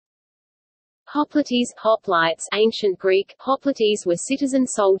Hoplites, hoplites, ancient Greek, hoplites were citizen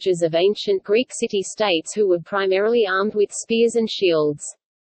soldiers of ancient Greek city-states who were primarily armed with spears and shields.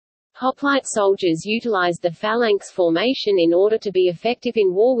 Hoplite soldiers utilized the phalanx formation in order to be effective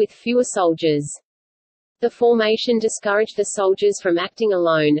in war with fewer soldiers. The formation discouraged the soldiers from acting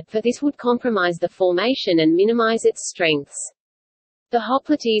alone, for this would compromise the formation and minimize its strengths. The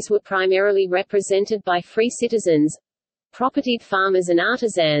hoplites were primarily represented by free citizens, propertied farmers and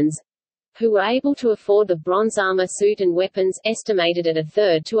artisans, who were able to afford the bronze armor suit and weapons, estimated at a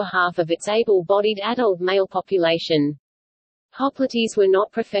third to a half of its able-bodied adult male population. Hoplites were not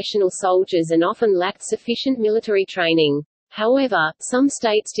professional soldiers and often lacked sufficient military training. However, some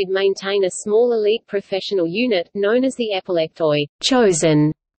states did maintain a small elite professional unit, known as the epilektoi,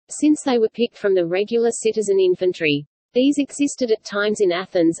 chosen, since they were picked from the regular citizen infantry. These existed at times in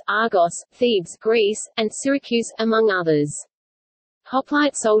Athens, Argos, Thebes, Greece, and Syracuse, among others.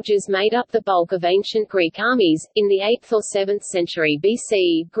 Hoplite soldiers made up the bulk of ancient Greek armies. In the 8th or 7th century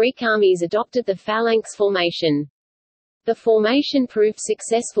BC, Greek armies adopted the phalanx formation. The formation proved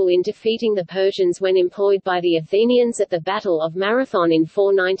successful in defeating the Persians when employed by the Athenians at the Battle of Marathon in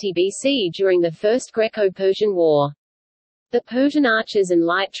 490 BC during the First Greco-Persian War. The Persian archers and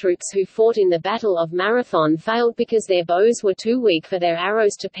light troops who fought in the Battle of Marathon failed because their bows were too weak for their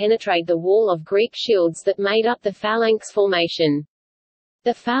arrows to penetrate the wall of Greek shields that made up the phalanx formation.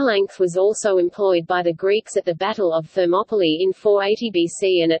 The phalanx was also employed by the Greeks at the Battle of Thermopylae in 480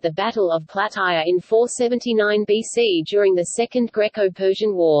 BC and at the Battle of Plataea in 479 BC during the Second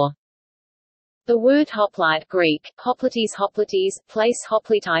Greco-Persian War. The word hoplite Greek, hoplites, place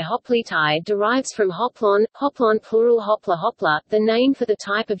hoplitai derives from hoplon, plural hopla, the name for the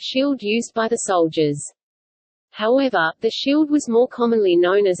type of shield used by the soldiers. However, the shield was more commonly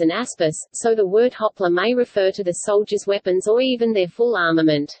known as an aspis, so the word hopla may refer to the soldiers' weapons or even their full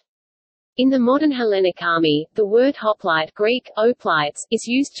armament. In the modern Hellenic army, the word hoplite Greek, oplites, is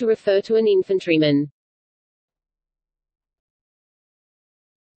used to refer to an infantryman.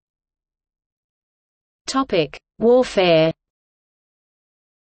 Warfare.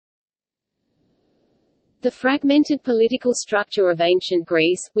 The fragmented political structure of ancient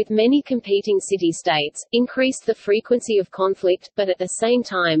Greece, with many competing city-states, increased the frequency of conflict, but at the same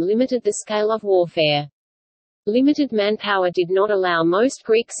time limited the scale of warfare. Limited manpower did not allow most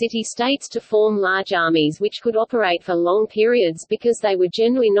Greek city-states to form large armies which could operate for long periods because they were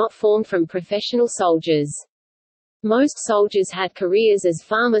generally not formed from professional soldiers. Most soldiers had careers as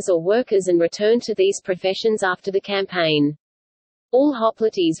farmers or workers and returned to these professions after the campaign. All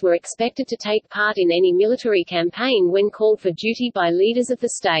hoplites were expected to take part in any military campaign when called for duty by leaders of the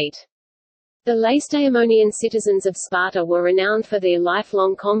state. The Lacedaemonian citizens of Sparta were renowned for their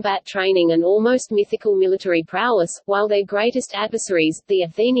lifelong combat training and almost mythical military prowess, while their greatest adversaries, the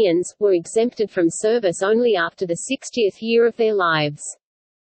Athenians, were exempted from service only after the 60th year of their lives.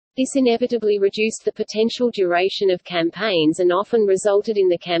 This inevitably reduced the potential duration of campaigns and often resulted in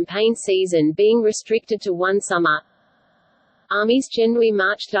the campaign season being restricted to one summer. Armies generally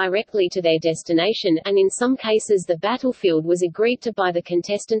marched directly to their destination, and in some cases the battlefield was agreed to by the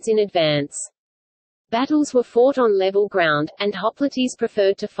contestants in advance. Battles were fought on level ground, and hoplites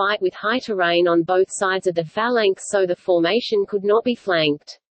preferred to fight with high terrain on both sides of the phalanx so the formation could not be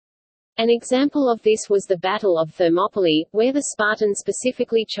flanked. An example of this was the Battle of Thermopylae, where the Spartans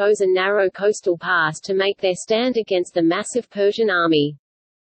specifically chose a narrow coastal pass to make their stand against the massive Persian army.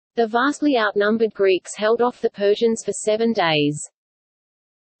 The vastly outnumbered Greeks held off the Persians for 7 days.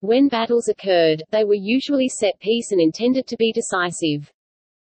 When battles occurred, they were usually set piece and intended to be decisive.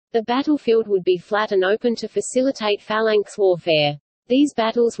 The battlefield would be flat and open to facilitate phalanx warfare. These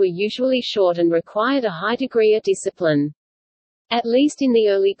battles were usually short and required a high degree of discipline. At least in the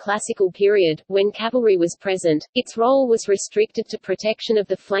early classical period, when cavalry was present, its role was restricted to protection of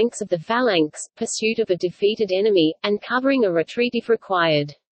the flanks of the phalanx, pursuit of a defeated enemy, and covering a retreat if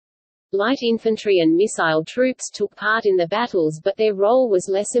required. Light infantry and missile troops took part in the battles but their role was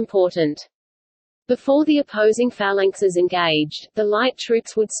less important. Before the opposing phalanxes engaged, the light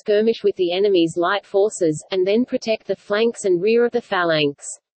troops would skirmish with the enemy's light forces, and then protect the flanks and rear of the phalanx.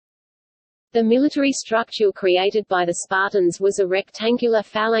 The military structure created by the Spartans was a rectangular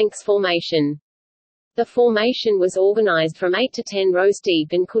phalanx formation. The formation was organized from 8 to 10 rows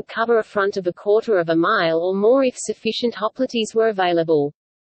deep and could cover a front of a quarter of a mile or more if sufficient hoplites were available.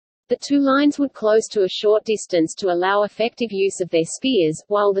 The two lines would close to a short distance to allow effective use of their spears,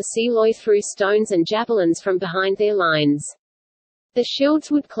 while the coeloi threw stones and javelins from behind their lines. The shields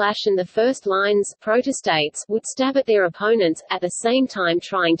would clash and the first lines, protestates, would stab at their opponents, at the same time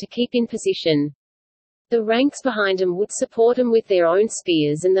trying to keep in position. The ranks behind them would support them with their own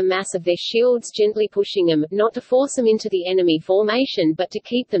spears and the mass of their shields gently pushing them, not to force them into the enemy formation but to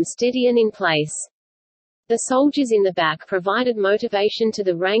keep them steady and in place. The soldiers in the back provided motivation to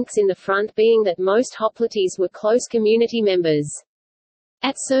the ranks in the front, being that most hoplites were close community members.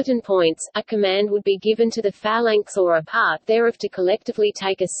 At certain points, a command would be given to the phalanx or a part thereof to collectively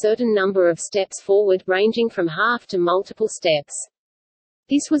take a certain number of steps forward, ranging from half to multiple steps.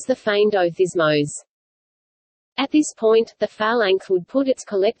 This was the feigned othismos. At this point, the phalanx would put its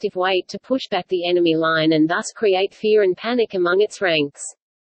collective weight to push back the enemy line and thus create fear and panic among its ranks.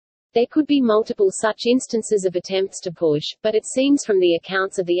 There could be multiple such instances of attempts to push, but it seems from the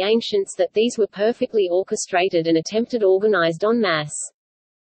accounts of the ancients that these were perfectly orchestrated and attempted organized en masse.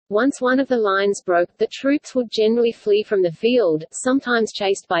 Once one of the lines broke, the troops would generally flee from the field, sometimes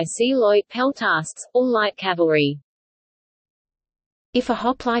chased by seloy, peltasts, or light cavalry. If a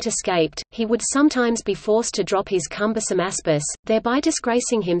hoplite escaped, he would sometimes be forced to drop his cumbersome aspis, thereby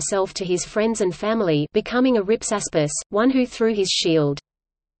disgracing himself to his friends and family, becoming a ripsaspis, one who threw his shield.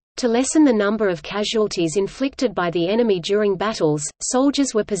 To lessen the number of casualties inflicted by the enemy during battles,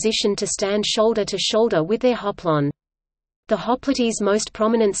 soldiers were positioned to stand shoulder to shoulder with their hoplon. The hoplites' most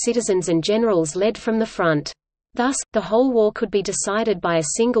prominent citizens and generals led from the front. Thus, the whole war could be decided by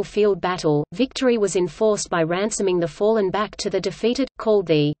a single field battle. Victory was enforced by ransoming the fallen back to the defeated, called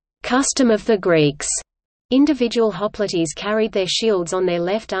the custom of the Greeks. Individual hoplites carried their shields on their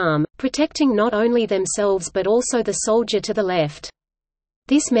left arm, protecting not only themselves but also the soldier to the left.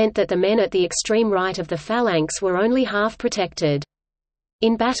 This meant that the men at the extreme right of the phalanx were only half protected.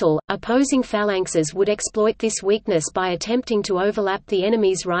 In battle, opposing phalanxes would exploit this weakness by attempting to overlap the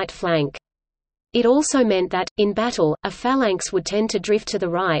enemy's right flank. It also meant that, in battle, a phalanx would tend to drift to the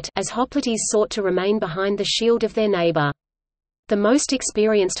right, as hoplites sought to remain behind the shield of their neighbor. The most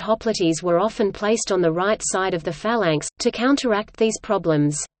experienced hoplites were often placed on the right side of the phalanx, to counteract these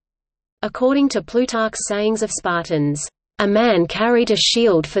problems. According to Plutarch's sayings of Spartans, "A man carried a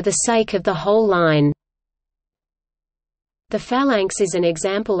shield for the sake of the whole line." The phalanx is an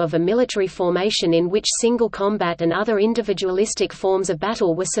example of a military formation in which single combat and other individualistic forms of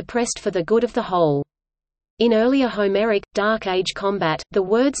battle were suppressed for the good of the whole. In earlier Homeric, Dark Age combat, the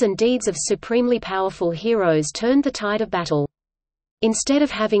words and deeds of supremely powerful heroes turned the tide of battle. Instead of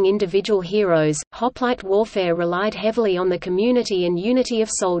having individual heroes, hoplite warfare relied heavily on the community and unity of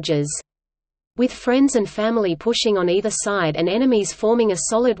soldiers. With friends and family pushing on either side and enemies forming a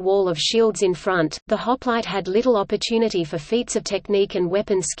solid wall of shields in front, the hoplite had little opportunity for feats of technique and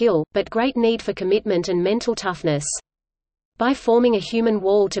weapon skill, but great need for commitment and mental toughness. By forming a human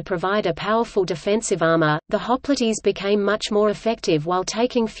wall to provide a powerful defensive armor, the hoplites became much more effective while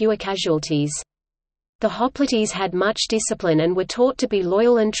taking fewer casualties. The hoplites had much discipline and were taught to be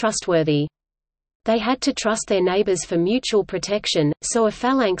loyal and trustworthy. They had to trust their neighbors for mutual protection, so a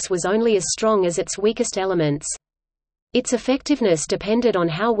phalanx was only as strong as its weakest elements. Its effectiveness depended on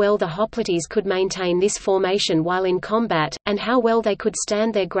how well the hoplites could maintain this formation while in combat, and how well they could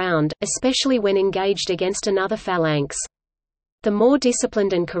stand their ground, especially when engaged against another phalanx. The more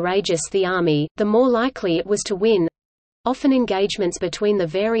disciplined and courageous the army, the more likely it was to win. Often engagements between the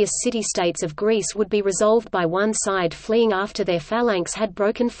various city-states of Greece would be resolved by one side fleeing after their phalanx had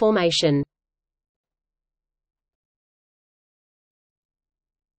broken formation.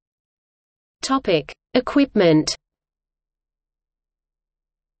 Equipment.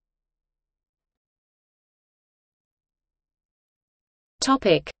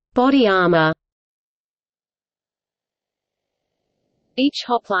 Body armor. Each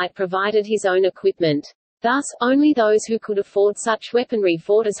hoplite provided his own equipment. Thus, only those who could afford such weaponry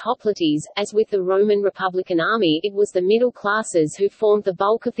fought as hoplites. As with the Roman Republican army, it was the middle classes who formed the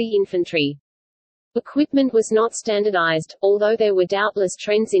bulk of the infantry. Equipment was not standardized, although there were doubtless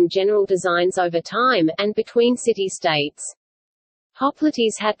trends in general designs over time, and between city-states.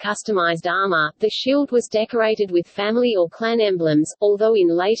 Hoplites had customized armor, the shield was decorated with family or clan emblems, although in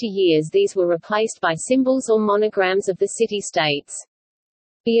later years these were replaced by symbols or monograms of the city-states.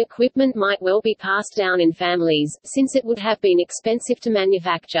 The equipment might well be passed down in families, since it would have been expensive to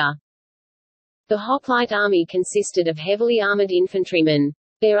manufacture. The hoplite army consisted of heavily armored infantrymen.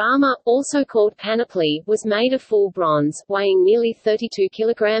 Their armor, also called panoply, was made of full bronze, weighing nearly 32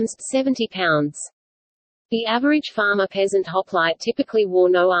 kilograms (70 pounds). The average farmer peasant hoplite typically wore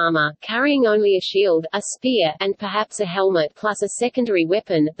no armor, carrying only a shield, a spear, and perhaps a helmet plus a secondary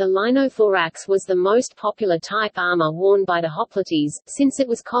weapon. The linothorax was the most popular type armor worn by the hoplites, since it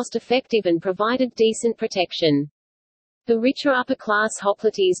was cost-effective and provided decent protection. The richer upper-class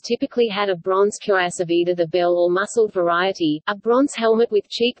hoplites typically had a bronze cuirass of either the bell or muscled variety, a bronze helmet with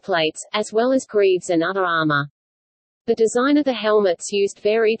cheek plates, as well as greaves and other armor. The design of the helmets used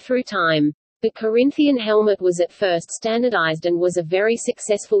varied through time. The Corinthian helmet was at first standardized and was a very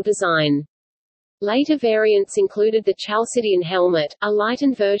successful design. Later variants included the Chalcidian helmet, a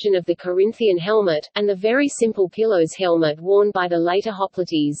lightened version of the Corinthian helmet, and the very simple pillows helmet worn by the later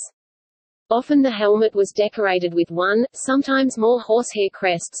hoplites. Often the helmet was decorated with one, sometimes more horsehair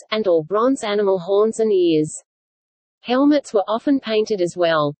crests, and/or bronze animal horns and ears. Helmets were often painted as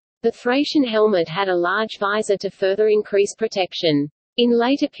well. The Thracian helmet had a large visor to further increase protection. In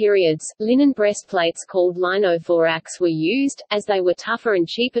later periods, linen breastplates called linothorax were used, as they were tougher and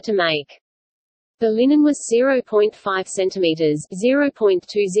cheaper to make. The linen was 0.5 cm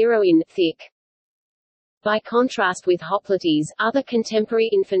 (0.20 in) thick. By contrast with hoplites, other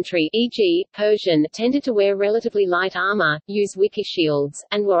contemporary infantry, e.g., Persian, tended to wear relatively light armor, use wicker shields,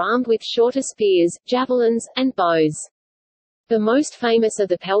 and were armed with shorter spears, javelins, and bows. The most famous of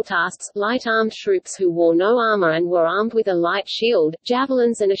the peltasts, light-armed troops who wore no armor and were armed with a light shield,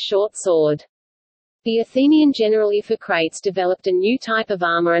 javelins and a short sword. The Athenian general Iphicrates developed a new type of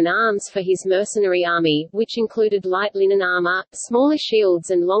armor and arms for his mercenary army, which included light linen armor, smaller shields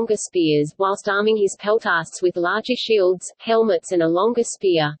and longer spears, whilst arming his peltasts with larger shields, helmets and a longer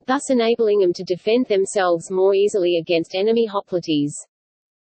spear, thus enabling them to defend themselves more easily against enemy hoplites.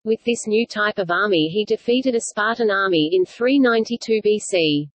 With this new type of army he defeated a Spartan army in 392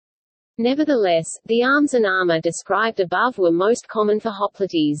 BC. Nevertheless, the arms and armor described above were most common for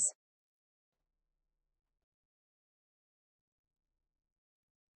hoplites.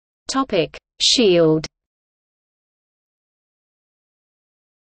 Topic: Shield.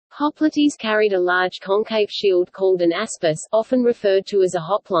 Hoplites carried a large concave shield called an aspis, often referred to as a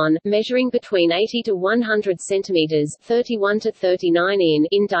hoplon, measuring between 80 to 100 cm (31 to 39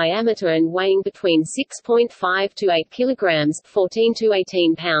 in) diameter and weighing between 6.5 to 8 kg (14 to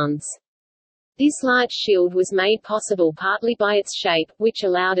 18 pounds). This large shield was made possible partly by its shape, which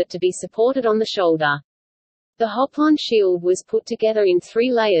allowed it to be supported on the shoulder. The hoplon shield was put together in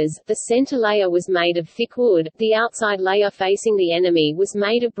 3 layers. The center layer was made of thick wood, the outside layer facing the enemy was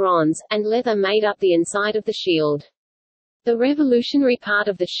made of bronze, and leather made up the inside of the shield. The revolutionary part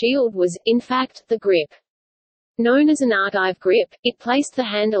of the shield was, in fact, the grip. Known as an argive grip, it placed the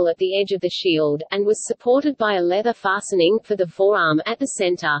handle at the edge of the shield, and was supported by a leather fastening for the forearm at the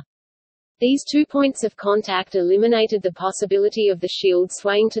center. These 2 points of contact eliminated the possibility of the shield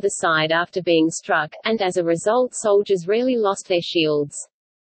swaying to the side after being struck, and as a result soldiers rarely lost their shields.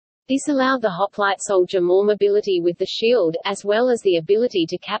 This allowed the hoplite soldier more mobility with the shield, as well as the ability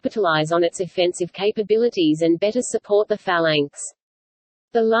to capitalize on its offensive capabilities and better support the phalanx.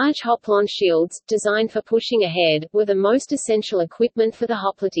 The large hoplon shields, designed for pushing ahead, were the most essential equipment for the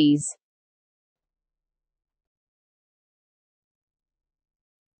hoplites.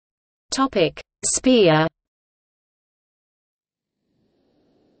 Topic: Spear.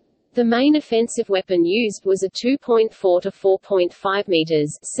 The main offensive weapon used was a 2.4 to 4.5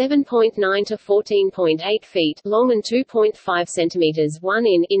 meters (7.9 to 14.8 feet) long and 2.5 centimeters (1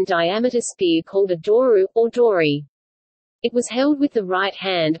 in) diameter spear called a doru, or dori. It was held with the right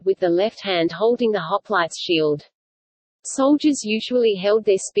hand, with the left hand holding the hoplite's shield. Soldiers usually held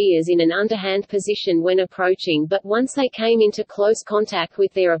their spears in an underhand position when approaching, but once they came into close contact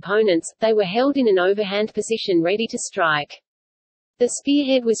with their opponents, they were held in an overhand position ready to strike. The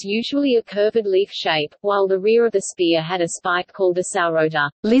spearhead was usually a curved leaf shape, while the rear of the spear had a spike called a saurota,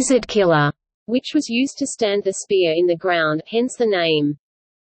 lizard killer, which was used to stand the spear in the ground, hence the name.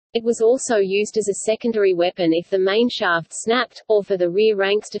 It was also used as a secondary weapon if the main shaft snapped, or for the rear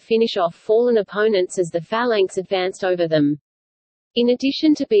ranks to finish off fallen opponents as the phalanx advanced over them. In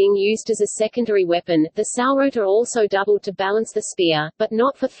addition to being used as a secondary weapon, the saurota also doubled to balance the spear, but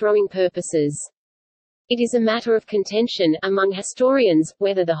not for throwing purposes. It is a matter of contention, among historians,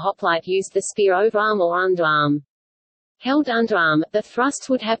 whether the hoplite used the spear overarm or underarm. Held underarm, the thrusts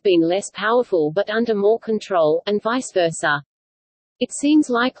would have been less powerful but under more control, and vice versa. It seems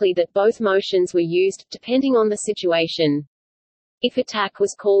likely that both motions were used, depending on the situation. If attack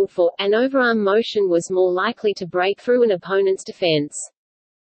was called for, an overarm motion was more likely to break through an opponent's defense.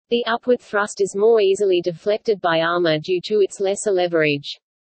 The upward thrust is more easily deflected by armor due to its lesser leverage.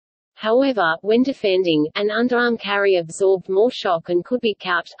 However, when defending, an underarm carry absorbed more shock and could be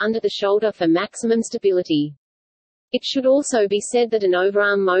couched under the shoulder for maximum stability. It should also be said that an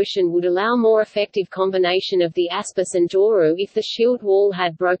overarm motion would allow more effective combination of the aspis and doru if the shield wall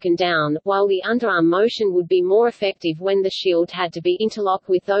had broken down, while the underarm motion would be more effective when the shield had to be interlocked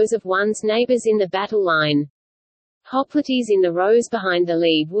with those of one's neighbors in the battle line. Hoplites in the rows behind the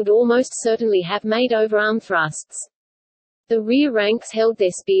lead would almost certainly have made overarm thrusts. The rear ranks held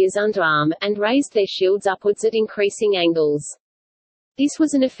their spears underarm, and raised their shields upwards at increasing angles. This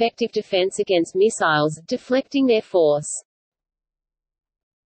was an effective defense against missiles, deflecting their force.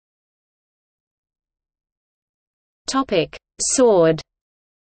 Topic: Sword.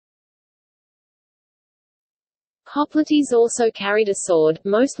 Hoplites also carried a sword,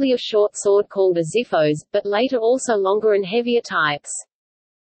 mostly a short sword called a xiphos, but later also longer and heavier types.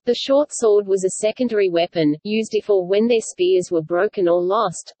 The short sword was a secondary weapon, used if or when their spears were broken or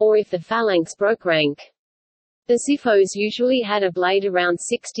lost, or if the phalanx broke rank. The xiphos usually had a blade around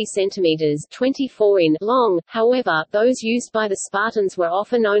 60 cm 24 in long, however, those used by the Spartans were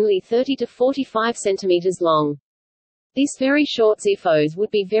often only 30 to 45 cm long. This very short xiphos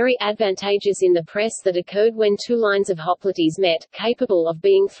would be very advantageous in the press that occurred when two lines of hoplites met, capable of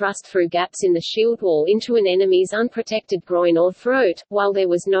being thrust through gaps in the shield wall into an enemy's unprotected groin or throat, while there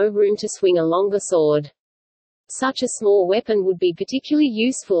was no room to swing a longer sword. Such a small weapon would be particularly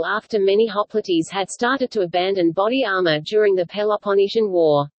useful after many hoplites had started to abandon body armor during the Peloponnesian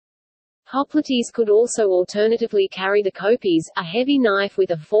War. Hoplites could also alternatively carry the kopis, a heavy knife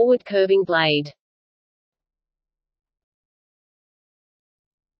with a forward curving blade.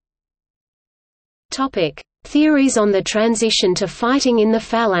 Topic: Theories on the transition to fighting in the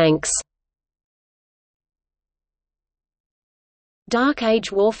phalanx. Dark Age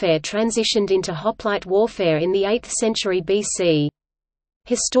warfare transitioned into hoplite warfare in the 8th century BC.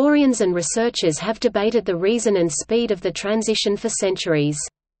 Historians and researchers have debated the reason and speed of the transition for centuries.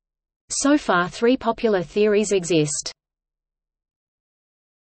 So far, 3 popular theories exist.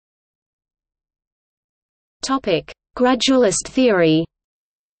 Topic: Gradualist theory.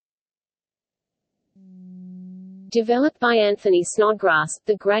 Developed by Anthony Snodgrass,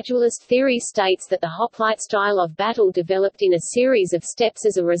 the gradualist theory states that the hoplite style of battle developed in a series of steps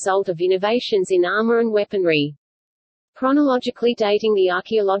as a result of innovations in armor and weaponry. Chronologically dating the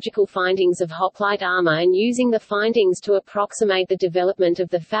archaeological findings of hoplite armor and using the findings to approximate the development of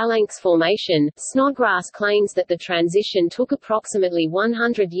the phalanx formation, Snodgrass claims that the transition took approximately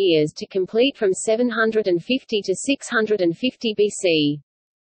 100 years to complete from 750 to 650 BC.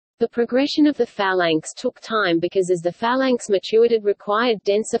 The progression of the phalanx took time because as the phalanx matured it required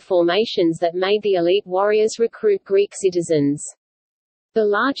denser formations that made the elite warriors recruit Greek citizens. The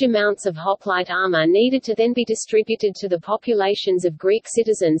large amounts of hoplite armor needed to then be distributed to the populations of Greek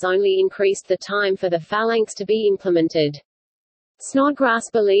citizens only increased the time for the phalanx to be implemented.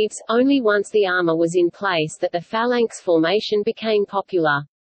 Snodgrass believes, only once the armor was in place that the phalanx formation became popular.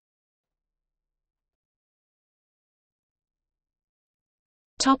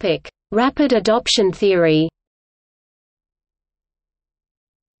 Topic: Rapid adoption theory.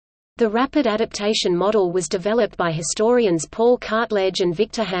 The rapid adaptation model was developed by historians Paul Cartledge and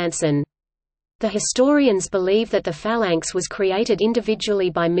Victor Hansen. The historians believe that the phalanx was created individually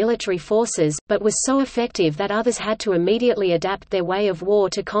by military forces, but was so effective that others had to immediately adapt their way of war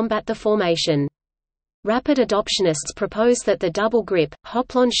to combat the formation. Rapid adoptionists propose that the double grip,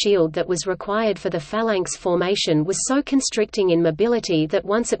 hoplon shield that was required for the phalanx formation was so constricting in mobility that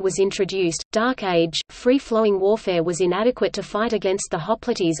once it was introduced, Dark Age, free-flowing warfare was inadequate to fight against the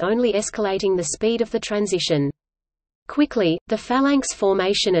hoplites, only escalating the speed of the transition. Quickly, the phalanx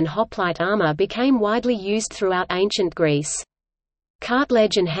formation and hoplite armor became widely used throughout ancient Greece.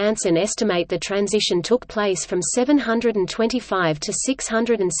 Cartledge and Hansen estimate the transition took place from 725 to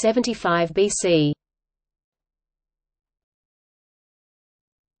 675 BC.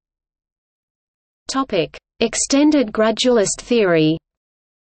 Topic: Extended gradualist theory.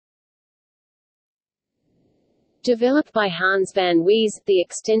 Developed by Hans van Wees, the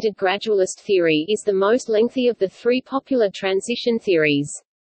extended gradualist theory is the most lengthy of the 3 popular transition theories.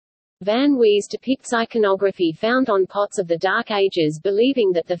 Van Wees depicts iconography found on pots of the Dark Ages,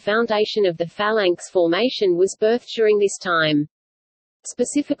 believing that the foundation of the phalanx formation was birthed during this time.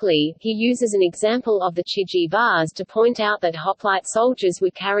 Specifically, he uses an example of the Chigi vase to point out that hoplite soldiers were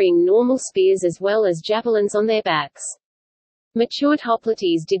carrying normal spears as well as javelins on their backs. Matured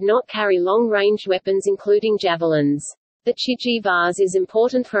hoplites did not carry long-range weapons including javelins. The Chigi vase is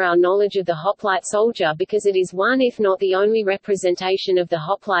important for our knowledge of the hoplite soldier because it is one if not the only representation of the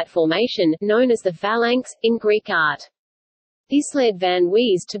hoplite formation, known as the phalanx, in Greek art. This led Van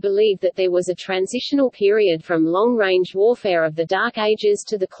Wees to believe that there was a transitional period from long-range warfare of the Dark Ages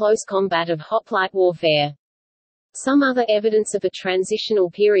to the close combat of hoplite warfare. Some other evidence of a transitional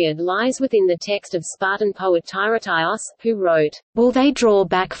period lies within the text of Spartan poet Tyrtaios, who wrote, "Will they draw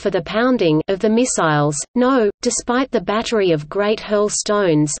back for the pounding of the missiles? No, despite the battery of great hurl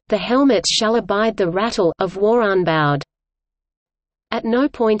stones, the helmets shall abide the rattle of war unbowed." At no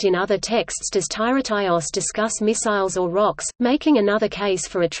point in other texts does Tyrtaios discuss missiles or rocks, making another case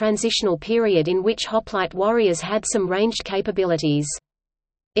for a transitional period in which hoplite warriors had some ranged capabilities.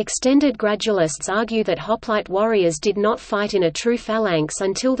 Extended gradualists argue that hoplite warriors did not fight in a true phalanx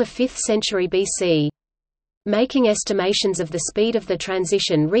until the 5th century BC. Making estimations of the speed of the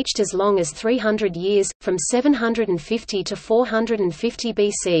transition reached as long as 300 years, from 750 to 450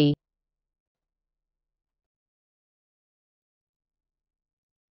 BC.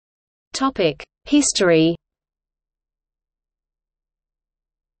 History.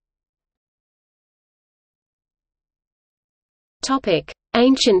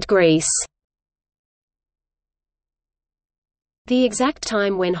 Ancient Greece. The exact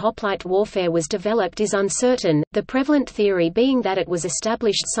time when hoplite warfare was developed is uncertain, the prevalent theory being that it was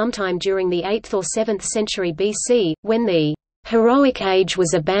established sometime during the 8th or 7th century BC, when the heroic age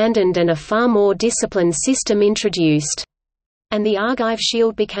was abandoned and a far more disciplined system introduced, and the Argive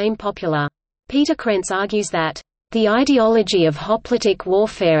shield became popular. Peter Krentz argues that the ideology of hoplitic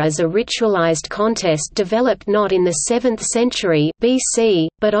warfare as a ritualized contest developed not in the 7th century BC,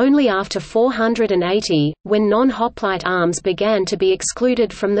 but only after 480, when non-hoplite arms began to be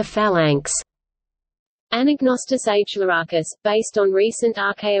excluded from the phalanx. Anagnostis Agelorachus, based on recent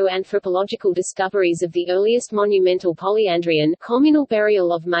archaeoanthropological discoveries of the earliest monumental polyandrian communal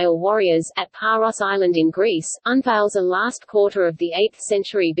burial of male warriors at Paros Island in Greece, unveils a last quarter of the 8th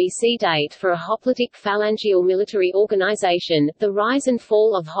century BC date for a hoplitic phalangeal military organization. The rise and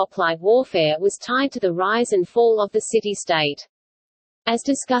fall of hoplite warfare was tied to the rise and fall of the city-state. As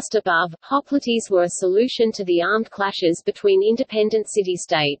discussed above, hoplites were a solution to the armed clashes between independent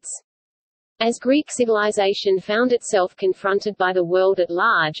city-states. As Greek civilization found itself confronted by the world at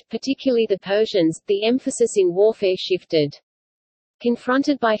large, particularly the Persians, the emphasis in warfare shifted.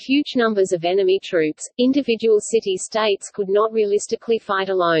 Confronted by huge numbers of enemy troops, individual city-states could not realistically fight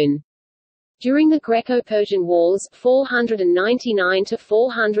alone. During the Greco-Persian Wars 499 to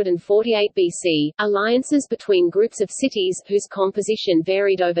 448 BC, alliances between groups of cities, whose composition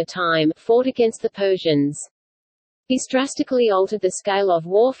varied over time, fought against the Persians. This drastically altered the scale of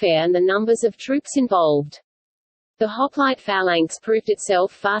warfare and the numbers of troops involved. The hoplite phalanx proved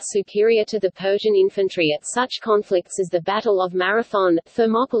itself far superior to the Persian infantry at such conflicts as the Battle of Marathon,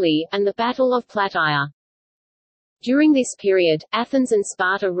 Thermopylae, and the Battle of Plataea. During this period, Athens and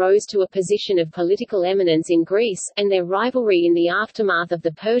Sparta rose to a position of political eminence in Greece, and their rivalry in the aftermath of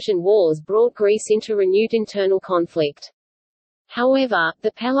the Persian Wars brought Greece into renewed internal conflict. However,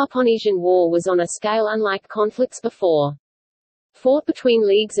 the Peloponnesian War was on a scale unlike conflicts before. Fought between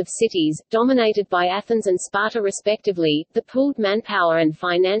leagues of cities, dominated by Athens and Sparta respectively, the pooled manpower and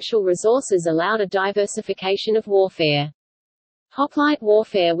financial resources allowed a diversification of warfare. Hoplite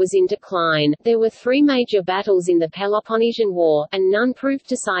warfare was in decline. There were 3 major battles in the Peloponnesian War, and none proved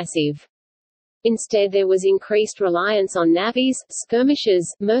decisive. Instead there was increased reliance on navies,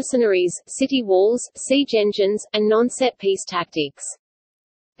 skirmishes, mercenaries, city walls, siege engines, and non-set-piece tactics.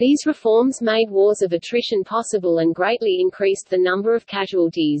 These reforms made wars of attrition possible and greatly increased the number of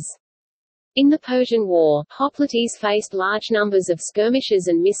casualties. In the Persian War, hoplites faced large numbers of skirmishers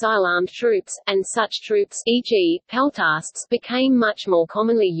and missile-armed troops, and such troops, e.g., peltasts, became much more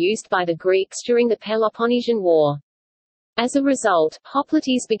commonly used by the Greeks during the Peloponnesian War. As a result,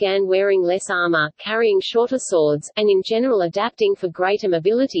 hoplites began wearing less armor, carrying shorter swords, and in general adapting for greater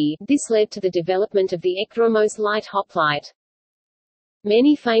mobility. This led to the development of the ekdromos light hoplite.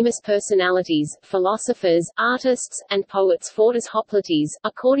 Many famous personalities, philosophers, artists, and poets fought as hoplites.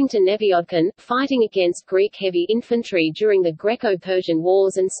 According to Neviodkin, fighting against Greek heavy infantry during the Greco-Persian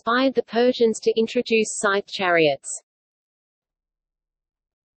Wars inspired the Persians to introduce scythed chariots.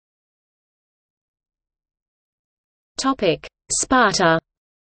 Sparta.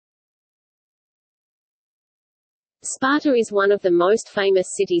 Sparta is one of the most famous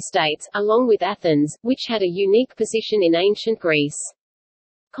city-states, along with Athens, which had a unique position in ancient Greece.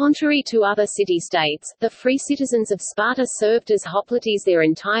 Contrary to other city-states, the free citizens of Sparta served as hoplites their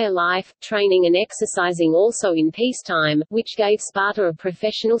entire life, training and exercising also in peacetime, which gave Sparta a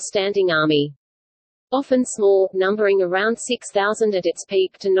professional standing army. Often small, numbering around 6,000 at its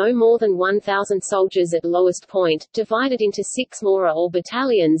peak to no more than 1,000 soldiers at lowest point, divided into 6 mora or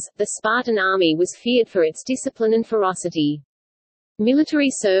battalions, the Spartan army was feared for its discipline and ferocity. Military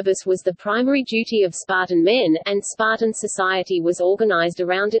service was the primary duty of Spartan men, and Spartan society was organized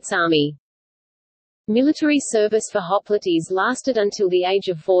around its army. Military service for hoplites lasted until the age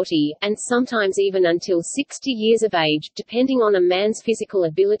of 40, and sometimes even until 60 years of age, depending on a man's physical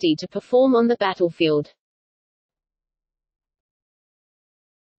ability to perform on the battlefield.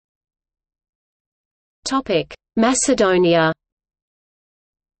 Macedonia.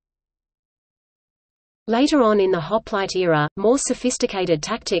 Later on in the Hoplite era, more sophisticated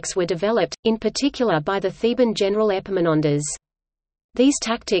tactics were developed, in particular by the Theban general Epaminondas. These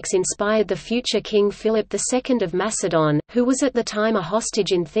tactics inspired the future King Philip II of Macedon, who was at the time a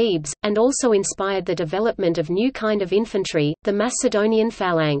hostage in Thebes, and also inspired the development of new kind of infantry, the Macedonian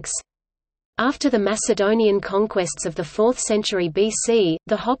phalanx. After the Macedonian conquests of the 4th century BC,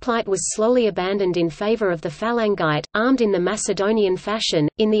 the hoplite was slowly abandoned in favor of the phalangite, armed in the Macedonian fashion,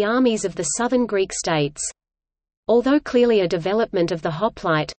 in the armies of the southern Greek states. Although clearly a development of the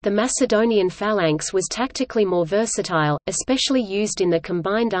hoplite, the Macedonian phalanx was tactically more versatile, especially used in the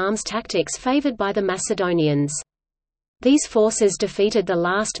combined arms tactics favored by the Macedonians. These forces defeated the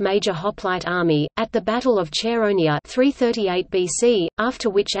last major hoplite army, at the Battle of Chaeronea 338 BC, after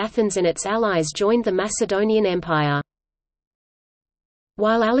which Athens and its allies joined the Macedonian Empire.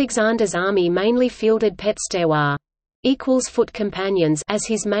 While Alexander's army mainly fielded petstewa foot companions as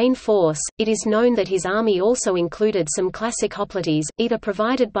his main force, it is known that his army also included some classic hoplites, either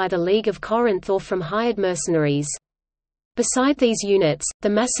provided by the League of Corinth or from hired mercenaries. Beside these units, the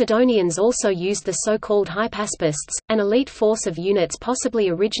Macedonians also used the so-called hypaspists, an elite force of units possibly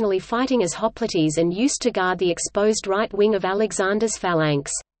originally fighting as hoplites and used to guard the exposed right wing of Alexander's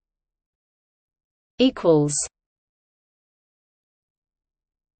phalanx.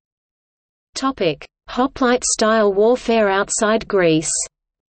 Hoplite-style warfare outside Greece.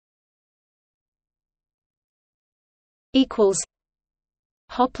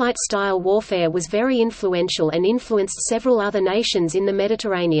 Hoplite-style warfare was very influential and influenced several other nations in the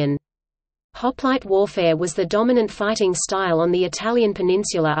Mediterranean. Hoplite warfare was the dominant fighting style on the Italian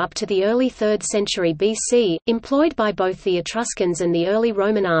peninsula up to the early 3rd century BC, employed by both the Etruscans and the early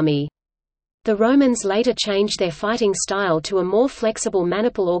Roman army. The Romans later changed their fighting style to a more flexible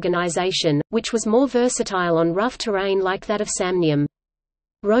maniple organization, which was more versatile on rough terrain like that of Samnium.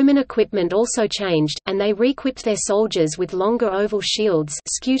 Roman equipment also changed, and they re-equipped their soldiers with longer oval shields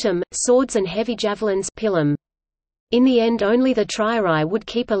scutum, swords and heavy javelins pilum. In the end only the triarii would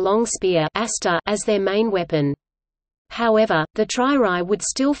keep a long spear aster as their main weapon. However, the triarii would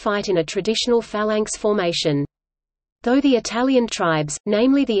still fight in a traditional phalanx formation. Though the Italian tribes,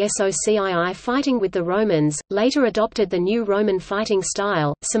 namely the Socii fighting with the Romans, later adopted the new Roman fighting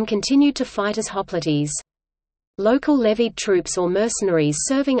style, some continued to fight as hoplites. Local levied troops or mercenaries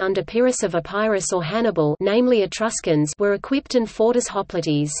serving under Pyrrhus of Epirus or Hannibal, namely Etruscans, were equipped and fought as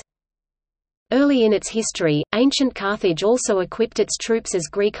hoplites. Early in its history, ancient Carthage also equipped its troops as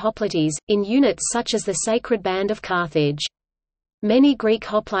Greek hoplites, in units such as the Sacred Band of Carthage. Many Greek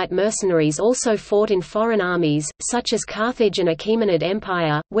hoplite mercenaries also fought in foreign armies, such as Carthage and Achaemenid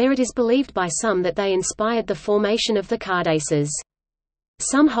Empire, where it is believed by some that they inspired the formation of the Cardaces.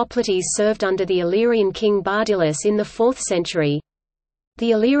 Some hoplites served under the Illyrian king Bardylus in the 4th century.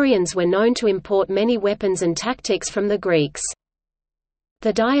 The Illyrians were known to import many weapons and tactics from the Greeks.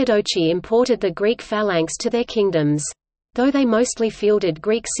 The Diadochi imported the Greek phalanx to their kingdoms. Though they mostly fielded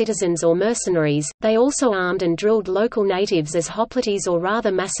Greek citizens or mercenaries, they also armed and drilled local natives as hoplites or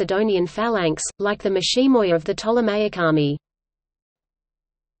rather Macedonian phalanx, like the Machimoi of the Ptolemaic army.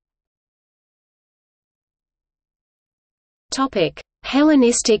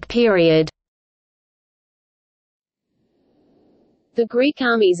 Hellenistic period. The Greek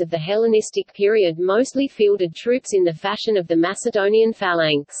armies of the Hellenistic period mostly fielded troops in the fashion of the Macedonian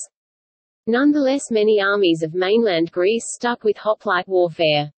phalanx. Nonetheless, many armies of mainland Greece stuck with hoplite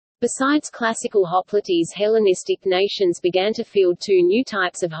warfare. Besides classical hoplites, Hellenistic nations began to field two new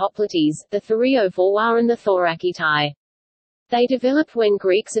types of hoplites, the Thureophoroi and the Thorakitai. They developed when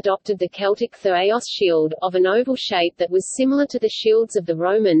Greeks adopted the Celtic Thureos shield, of an oval shape that was similar to the shields of the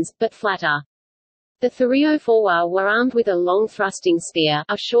Romans, but flatter. The Thureophoroi were armed with a long thrusting spear,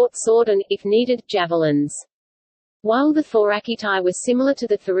 a short sword and, if needed, javelins. While the Thorakitai were similar to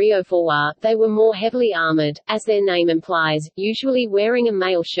the Thureophoroi, they were more heavily armored, as their name implies, usually wearing a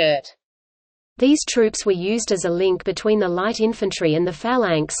mail shirt. These troops were used as a link between the light infantry and the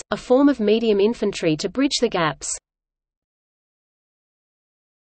phalanx, a form of medium infantry to bridge the gaps.